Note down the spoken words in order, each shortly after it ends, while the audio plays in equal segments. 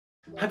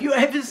Have you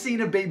ever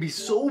seen a baby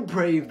so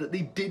brave that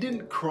they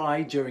didn't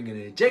cry during an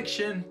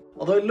injection?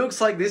 Although it looks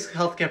like this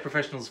healthcare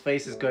professional's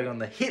face is going on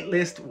the hit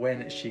list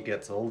when she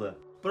gets older.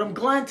 But I'm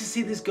glad to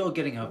see this girl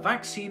getting her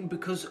vaccine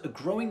because a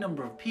growing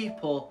number of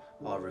people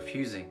are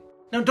refusing.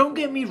 Now don't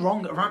get me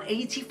wrong, around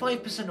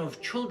 85%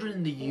 of children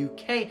in the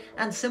UK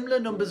and similar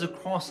numbers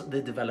across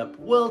the developed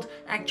world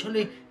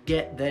actually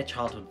get their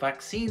childhood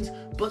vaccines,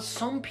 but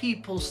some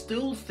people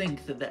still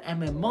think that the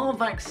MMR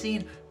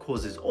vaccine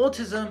causes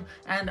autism,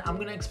 and I'm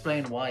going to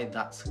explain why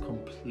that's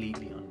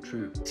completely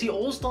untrue. See, it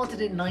all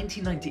started in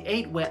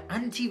 1998 where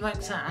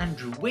anti-vaxxer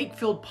Andrew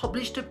Wakefield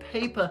published a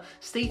paper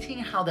stating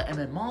how the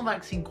MMR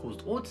vaccine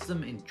caused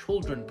autism in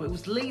children, but it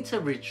was later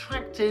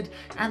retracted,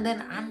 and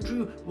then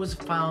Andrew was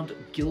found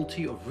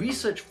guilty of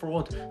research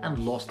fraud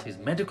and lost his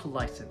medical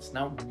license.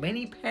 Now,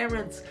 many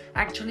parents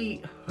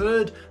actually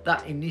heard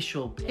that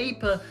initial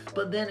paper,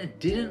 but then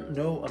didn't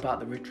know about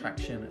the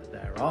retraction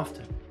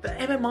thereafter. The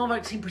MMR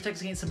vaccine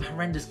protects against some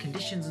horrendous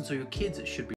conditions, and so your kids should be